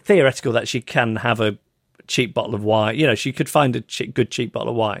theoretical that she can have a cheap bottle of wine. You know, she could find a good cheap bottle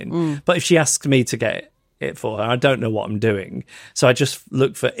of wine. But if she asks me to get it for her, I don't know what I'm doing. So I just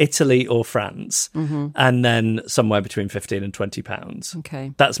look for Italy or France, and then somewhere between 15 and 20 pounds.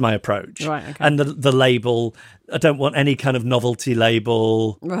 Okay. That's my approach. Right, okay. And the label, I don't want any kind of novelty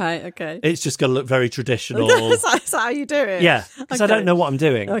label. Right, okay. It's just got to look very traditional. That's how you do it? Yeah, because I don't know what I'm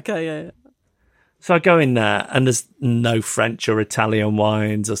doing. Okay, yeah. So I go in there, and there's no French or Italian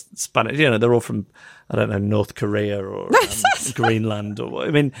wines or Spanish. You know, they're all from, I don't know, North Korea or Greenland or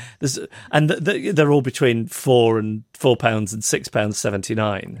I mean, they're all between £4 and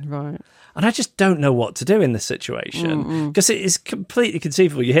 £6.79. Right. And I just don't know what to do in this situation because it is completely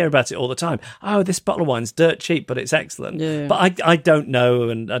conceivable. You hear about it all the time. Oh, this bottle of wine's dirt cheap, but it's excellent. Yeah. But I don't know,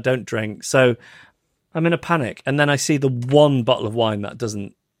 and I don't drink, so I'm in a panic. And then I see the one bottle of wine that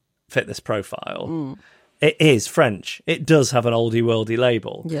doesn't fit this profile. It is French. It does have an oldie worldy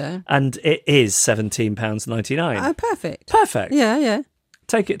label. Yeah. And it is £17.99. Oh, perfect. Perfect. Yeah, yeah.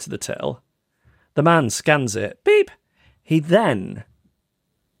 Take it to the till. The man scans it. Beep. He then,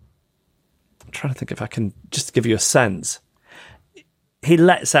 I'm trying to think if I can just give you a sense. He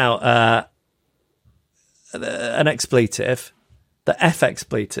lets out an expletive, the F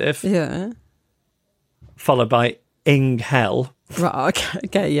expletive, Yeah. followed by ing hell. Right.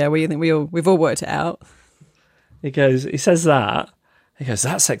 Okay. Yeah. We've all worked it out. He says that. He goes,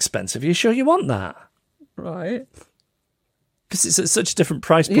 that's expensive. Are you sure you want that? Right. Because it's at such a different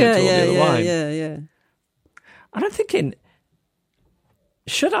price point to all the other wine. Yeah. And I'm thinking,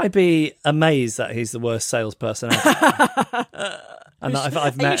 should I be amazed that he's the worst salesperson ever? And that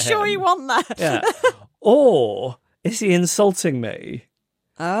I've met him? Are you sure you want that? Yeah. Or is he insulting me?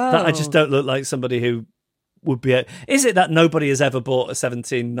 Oh. That I just don't look like somebody who would be... Is it that nobody has ever bought a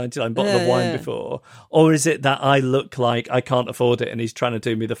 $17.99 bottle of wine before? Or is it that I look like I can't afford it and he's trying to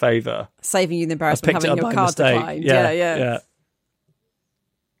do me the favour? Saving you the I embarrassment picked it having up your by card mistake. declined. Yeah.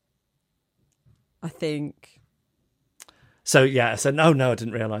 I think... So, yeah. So, no, I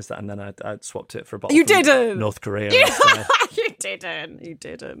didn't realise that. And then I swapped it for a bottle You from didn't! North Korea. You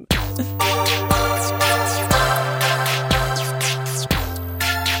didn't.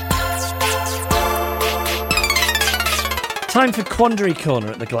 Time for Quandary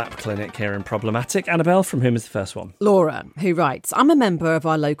Corner at the GLAP Clinic here in Problematic. Annabelle, from whom is the first one? Laura, who writes, I'm a member of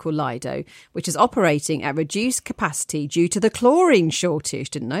our local Lido, which is operating at reduced capacity due to the chlorine shortage.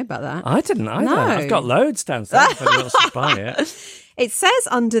 Didn't know about that. I didn't either. No. I've got loads downstairs if anyone wants to buy it. It says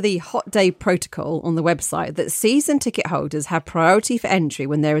under the hot day protocol on the website that season ticket holders have priority for entry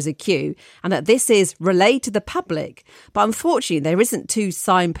when there is a queue and that this is relayed to the public. But unfortunately, there isn't two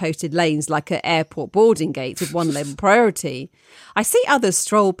signposted lanes like at airport boarding gates with one level priority. I see others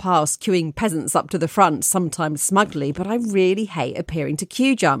stroll past queuing peasants up to the front, sometimes smugly, but I really hate appearing to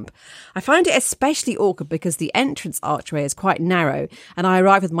queue jump. I find it especially awkward because the entrance archway is quite narrow and I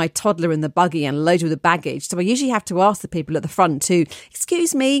arrive with my toddler in the buggy and loaded with the baggage, so I usually have to ask the people at the front to,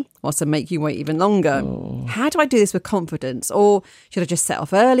 excuse me, whilst I make you wait even longer. How do I do this with confidence? Or should I just set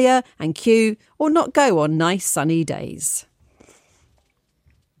off earlier and queue or not go on nice sunny days?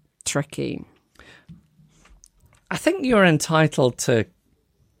 Tricky. I think you're entitled to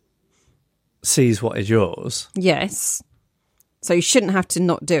seize what is yours. Yes. So you shouldn't have to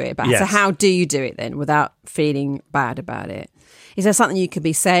not do it. But Yes. so how do you do it then without feeling bad about it? Is there something you could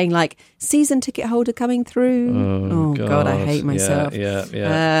be saying like, season ticket holder coming through? Oh God, I hate myself.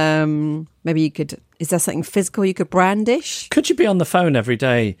 Yeah. Maybe you could, is there something physical you could brandish? Could you be on the phone every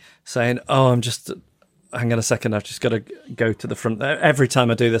day saying, hang on a second, I've just got to go to the front. Every time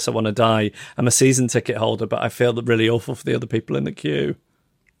I do this, I want to die. I'm a season ticket holder, but I feel really awful for the other people in the queue.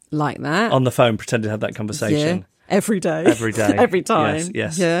 Like that? On the phone, pretend to have that conversation. Yeah. Every day. Every day. Every time.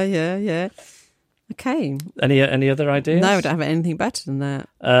 Yes. Yeah. Okay. Any other ideas? No, I don't have anything better than that.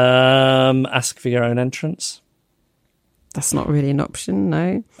 Ask for your own entrance. That's not really an option,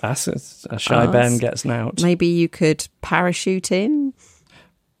 no. Ask. A shy Ben gets an out. Maybe you could parachute in.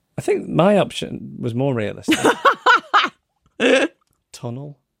 I think my option was more realistic.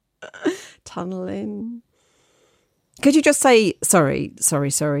 Tunnel. Tunnel in. Could you just say, sorry? Well,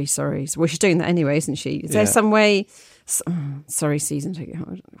 she's doing that anyway, isn't she? Is there some way... sorry, season ticket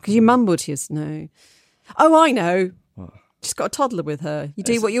holder. Because you mumbled to us, no. Oh, I know. What? She's got a toddler with her. You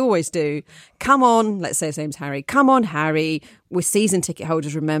do what you always do. Come on, let's say his name's Harry. Come on, Harry. We're season ticket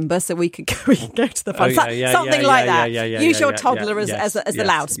holders, remember? So we can go to the front. Something like that. Use your toddler as the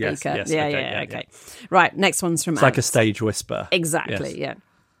loudspeaker. Yes, Okay. Right, next one's from It's Alice. like a stage whisper. Exactly, yeah.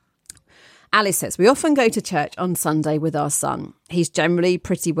 Alice says, we often go to church on Sunday with our son. He's generally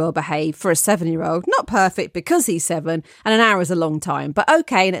pretty well behaved for a 7-year-old. Not perfect because he's 7 and an hour is a long time, but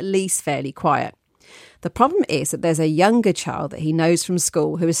okay and at least fairly quiet. The problem is that there's a younger child that he knows from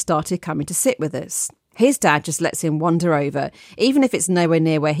school who has started coming to sit with us. His dad just lets him wander over, even if it's nowhere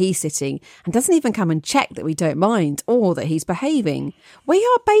near where he's sitting, and doesn't even come and check that we don't mind or that he's behaving. We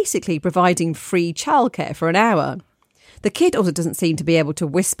are basically providing free childcare for an hour. The kid also doesn't seem to be able to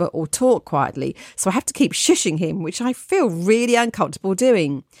whisper or talk quietly, so I have to keep shushing him, which I feel really uncomfortable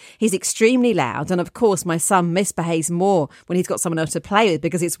doing. He's extremely loud, and of course my son misbehaves more when he's got someone else to play with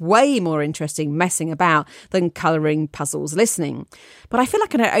because it's way more interesting messing about than colouring puzzles listening. But I feel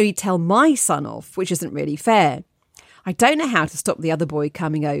like I can only tell my son off, which isn't really fair. I don't know how to stop the other boy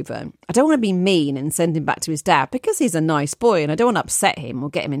coming over. I don't want to be mean and send him back to his dad because he's a nice boy and I don't want to upset him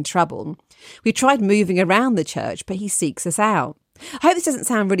or get him in trouble. We tried moving around the church, but he seeks us out. I hope this doesn't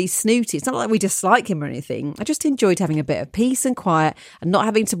sound really snooty. It's not like we dislike him or anything. I just enjoyed having a bit of peace and quiet and not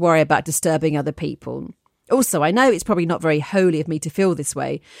having to worry about disturbing other people. Also, I know it's probably not very holy of me to feel this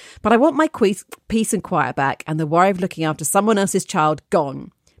way, but I want my peace and quiet back and the worry of looking after someone else's child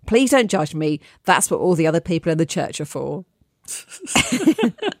gone. Please don't judge me. That's what all the other people in the church are for.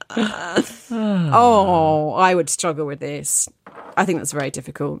 Oh, I would struggle with this. I think that's very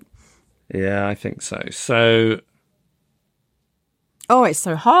difficult. Yeah, I think so. So, oh, it's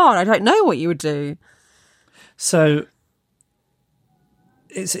so hard. I don't know what you would do. So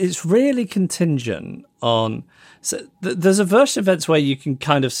it's really contingent on. So there's a version of events where you can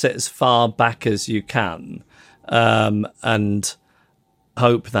kind of sit as far back as you can, and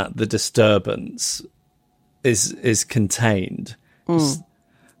hope that the disturbance is contained. But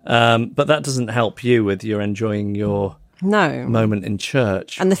that doesn't help you with your enjoying your moment in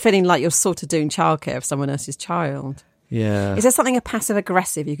church and the feeling like you're sort of doing childcare of someone else's child. Yeah. Is there something a passive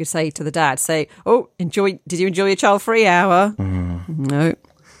aggressive you could say to the dad? Say, "Oh, did you enjoy your child-free hour?" No.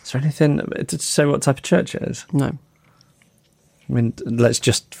 Is there anything to say what type of church it is? No. I mean, let's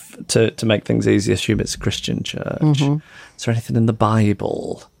just to make things easy assume it's a Christian church. Mm-hmm. Is there anything in the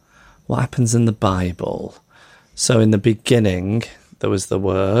Bible? What happens in the Bible? So in the beginning, there was the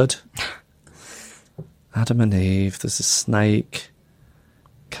Word. Adam and Eve. There's a snake.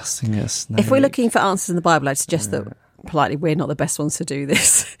 Casting a snake. If we're looking for answers in the Bible, I'd suggest that politely we're not the best ones to do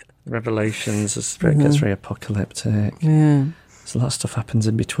this. Revelations, the Spirit gets very apocalyptic. Yeah. There's a lot of stuff happens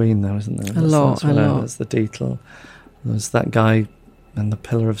in between, though, isn't there? A lot. There's the detail. There's that guy and the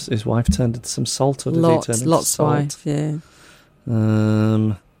pillar of his wife turned into some salt, or did he turn into Lot's salt? wife, yeah.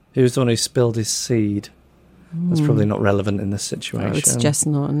 He was the one who spilled his seed. That's probably not relevant in this situation. I would suggest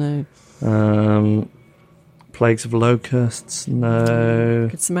not, no. Plagues of locusts, no.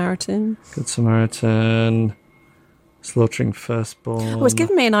 Good Samaritan. Slaughtering firstborn. Oh, it's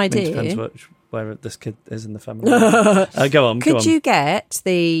given me an idea. It depends where this kid is in the family. Go on. Could you get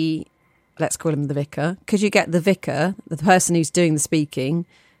the, let's call him the vicar, could you get the vicar, the person who's doing the speaking,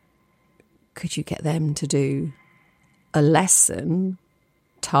 could you get them to do a lesson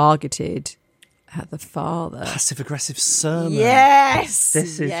targeted at the father? Passive-aggressive sermon. Yes!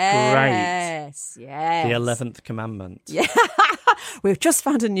 This is great. Yes. The 11th commandment. Yeah. We've just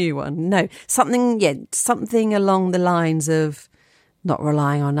found a new one. No, something along the lines of not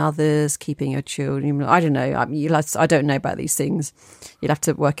relying on others, keeping your children. I don't know. I don't know about these things. You'll have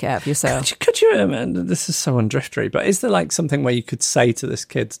to work it out for yourself. Could you, this is so undriftery, but is there like something where you could say to this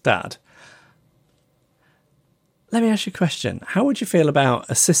kid's dad, let me ask you a question. How would you feel about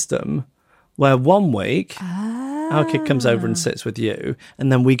a system where 1 week our kid comes over and sits with you,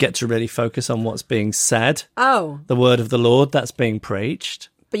 and then we get to really focus on what's being said? Oh. The word of the Lord that's being preached.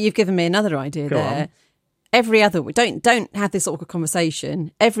 But you've given me another idea there. Every other week, don't have this awkward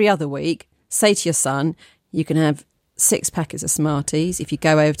conversation. Every other week, say to your son, you can have 6 packets of Smarties if you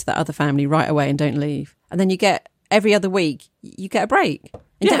go over to that other family right away and don't leave. And then you get, every other week, you get a break.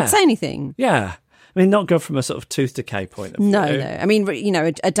 And don't say anything. Yeah. I mean, not go from a sort of tooth decay point of view. No. I mean,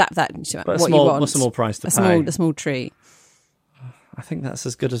 adapt that to but what you want. A small price to pay. A small treat. I think that's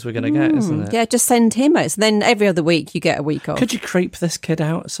as good as we're going to get, isn't it? Yeah, just send him out. So then every other week you get a week off. Could you creep this kid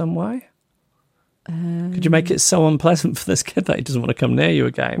out some way? Could you make it so unpleasant for this kid that he doesn't want to come near you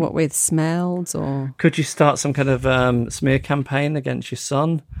again? What, with smells or? Could you start some kind of smear campaign against your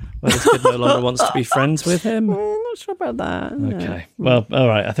son where this kid no longer wants to be friends with him? I'm not sure about that. Okay. Well, all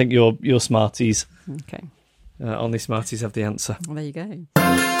right. I think your Smarties. Okay. Only Smarties have the answer. Well, there you go.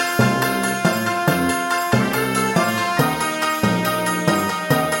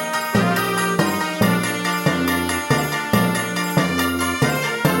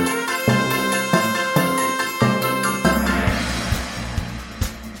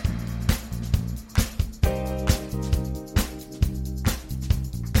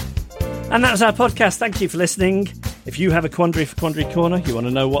 And that's our podcast. Thank you for listening. If you have a quandary for Quandary Corner, you want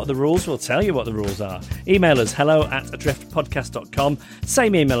to know what are the rules, we'll tell you what the rules are. Email us hello@adriftpodcast.com.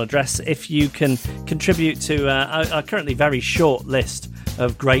 Same email address if you can contribute to our currently very short list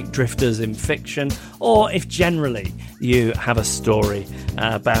of great drifters in fiction, or if generally you have a story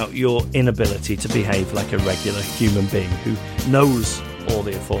about your inability to behave like a regular human being who knows all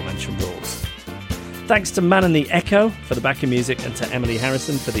the aforementioned rules. Thanks to Man and the Echo for the backing music, and to Emily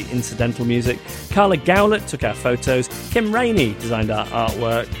Harrison for the incidental music. Carla Gowlett took our photos. Kim Rainey designed our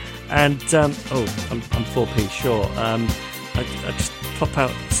artwork. And, I'm 4p short. I just pop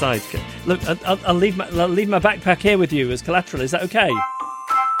outside. Look, I'll leave my backpack here with you as collateral. Is that okay?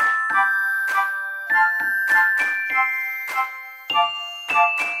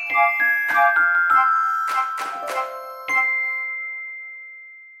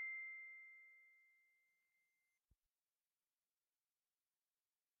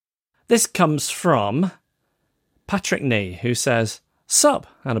 This comes from Patrick Nee, who says, "Sup,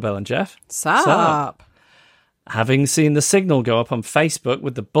 Annabelle and Jeff." Sup. Having seen the signal go up on Facebook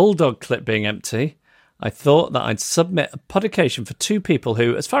with the Bulldog clip being empty, I thought that I'd submit a podication for 2 people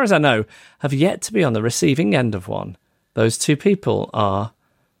who, as far as I know, have yet to be on the receiving end of one. Those 2 people are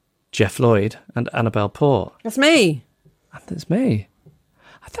Jeff Lloyd and Annabelle Port. That's me. And there's me.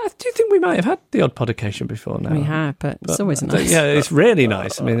 I do think we might have had the odd podication before now. We have, but it's always nice. Yeah, it's really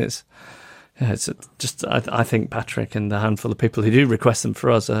nice. I mean, it's just, I think Patrick and the handful of people who do request them for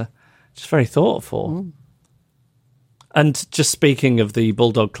us are just very thoughtful. Mm. And just speaking of the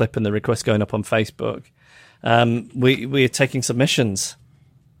Bulldog clip and the request going up on Facebook, we are taking submissions.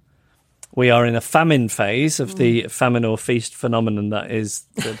 We are in a famine phase of the famine or feast phenomenon that is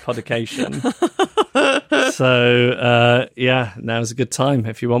the podication. So, now's a good time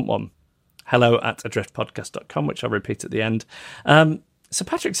if you want one. hello@adriftpodcast.com, which I'll repeat at the end. So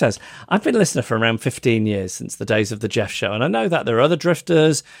Patrick says, I've been a listener for around 15 years since the days of the Jeff Show, and I know that there are other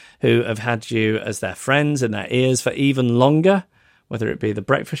drifters who have had you as their friends in their ears for even longer, whether it be the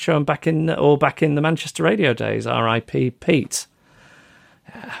Breakfast Show and back in the Manchester radio days. R.I.P. Pete.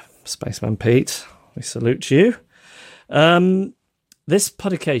 Yeah, Spaceman Pete, we salute you. This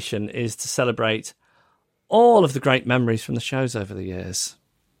podication is to celebrate all of the great memories from the shows over the years.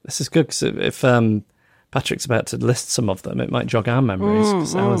 This is good because if Patrick's about to list some of them, it might jog our memories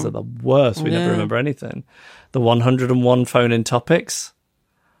because ours are the worst. We never remember anything. The 101 phone-in topics.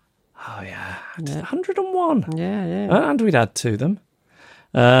 Oh, yeah. 101. Yeah. And we'd add to them.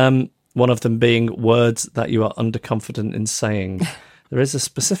 One of them being words that you are underconfident in saying. There is a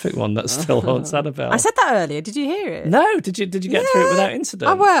specific one that still haunts Annabelle. I said that earlier. Did you hear it? No. Did you get through it without incident?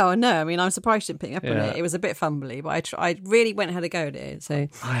 Oh, well, no. I mean, I'm surprised you didn't pick up on it. It was a bit fumbly, but I really went and had a go at it. So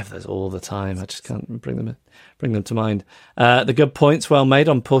I have those all the time. I just can't bring them to mind. The good points well made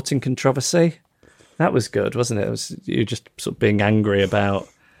on porting controversy. That was good, wasn't it? It was you just sort of being angry about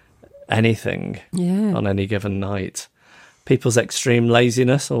anything on any given night. People's extreme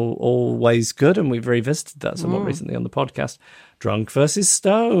laziness, always good, and we've revisited that somewhat recently on the podcast. Drunk versus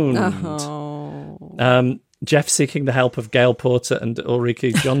stoned. Oh. Jeff seeking the help of Gail Porter and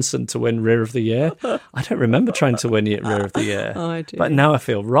Ulrike Johnson to win Rear of the Year. I don't remember trying to win Rear of the Year. Oh, I do. But now I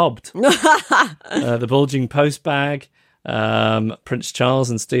feel robbed. The bulging post bag. Prince Charles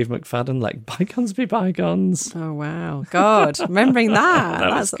and Steve McFadden, like bygones be bygones. Oh, wow. God, remembering that.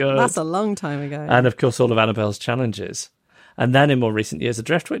 That's good. That's a long time ago. And, of course, all of Annabelle's challenges. And then in more recent years,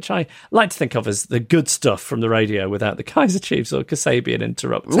 Adrift, which I like to think of as the good stuff from the radio without the Kaiser Chiefs or Kasabian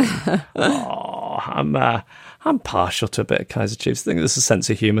interrupting. I'm partial to a bit of Kaiser Chiefs. I think there's a sense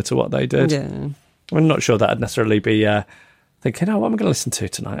of humour to what they did. Yeah. I'm not sure that I'd necessarily be thinking, what am I going to listen to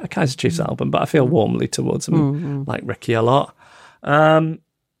tonight? A Kaiser Chiefs album, but I feel warmly towards them, like Ricky a lot.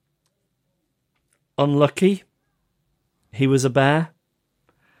 Unlucky. He was a bear.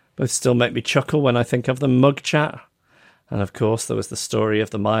 Both still make me chuckle when I think of them. Mug chat. And, of course, there was the story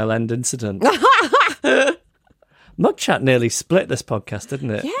of the Mile End incident. Mug chat nearly split this podcast,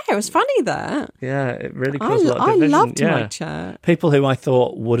 didn't it? Yeah, it was funny that. Yeah, it really caused a lot of division. I loved Mug chat. People who I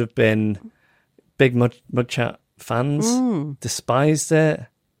thought would have been big Mug chat fans despised it.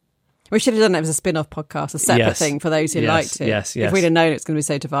 We should have done it as a spin-off podcast, a separate thing for those who liked it. Yes. If we'd have known it's going to be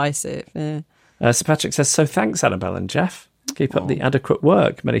so divisive. Yeah. Sir Patrick says, so thanks, Annabelle and Jeff. Keep up the adequate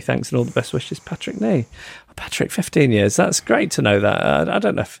work. Many thanks and all the best wishes, Patrick Nee. Patrick, 15 years. That's great to know that. I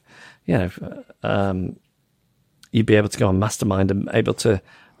don't know if, you'd be able to go on Mastermind and able to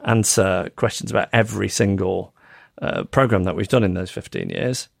answer questions about every single programme that we've done in those 15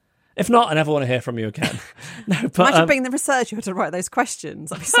 years. If not, I never want to hear from you again. No, but imagine being the researcher to write those questions.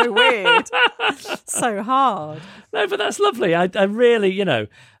 That'd be so weird. So hard. No, but that's lovely. I really,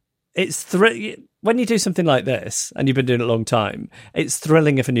 it's when you do something like this, and you've been doing it a long time, it's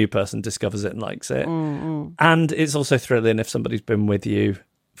thrilling if a new person discovers it and likes it. And it's also thrilling if somebody's been with you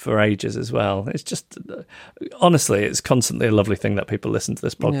for ages as well. It's just, honestly, it's constantly a lovely thing that people listen to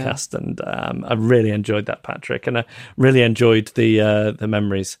this podcast. And I really enjoyed that, Patrick. And I really enjoyed the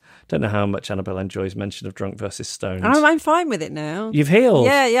memories. Don't know how much Annabelle enjoys mention of Drunk versus Stoned. I'm fine with it now. You've healed?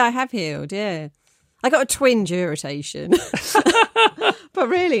 Yeah, I have healed, yeah. I got a twinge irritation. But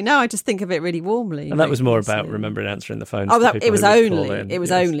really, no, I just think of it really warmly. And that was more about remembering answering the phone. It was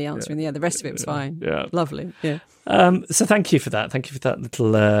only answering. Yeah, the rest of it was fine. Yeah. Lovely. Yeah. So thank you for that. Thank you for that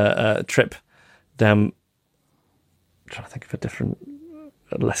little trip down. I'm trying to think of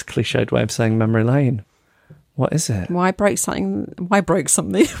a less cliched way of saying memory lane. What is it? Why broke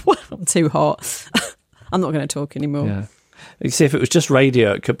something? I'm too hot. I'm not going to talk anymore. Yeah. You see, if it was just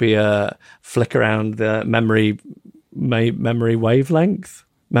radio, it could be a flick around the memory wavelength,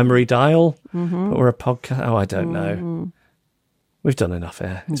 memory dial. But we're a podcast. Oh, I don't know. We've done enough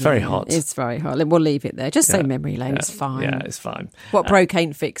here. It's very hot. It's very hot. We'll leave it there. Just say memory lane. It's fine. Yeah, it's fine. What broke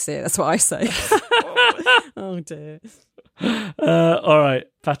ain't fix it. That's what I say. Oh, dear. All right,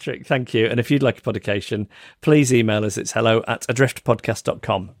 Patrick, thank you. And if you'd like a podication, please email us. It's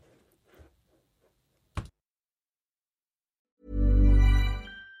hello@adriftpodcast.com.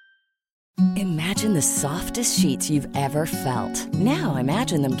 Imagine the softest sheets you've ever felt. Now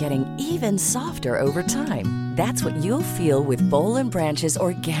imagine them getting even softer over time. That's what you'll feel with Boll & Branch's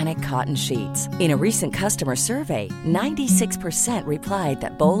organic cotton sheets. In a recent customer survey, 96% replied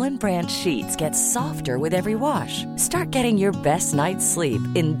that Boll & Branch sheets get softer with every wash. Start getting your best night's sleep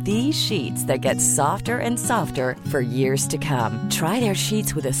in these sheets that get softer and softer for years to come. Try their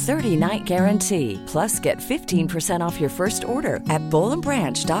sheets with a 30-night guarantee. Plus, get 15% off your first order at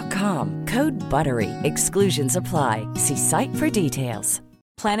bollandbranch.com. Code BUTTERY. Exclusions apply. See site for details.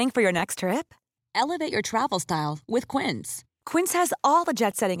 Planning for your next trip? Elevate your travel style with Quince. Quince has all the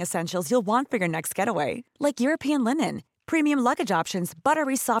jet-setting essentials you'll want for your next getaway, like European linen, premium luggage options,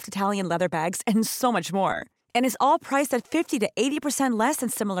 buttery soft Italian leather bags, and so much more. And is all priced at 50 to 80% less than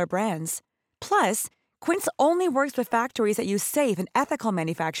similar brands. Plus, Quince only works with factories that use safe and ethical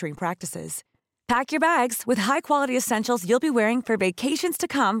manufacturing practices. Pack your bags with high-quality essentials you'll be wearing for vacations to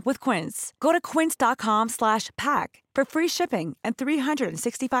come with Quince. Go to quince.com/pack for free shipping and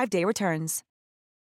 365-day returns.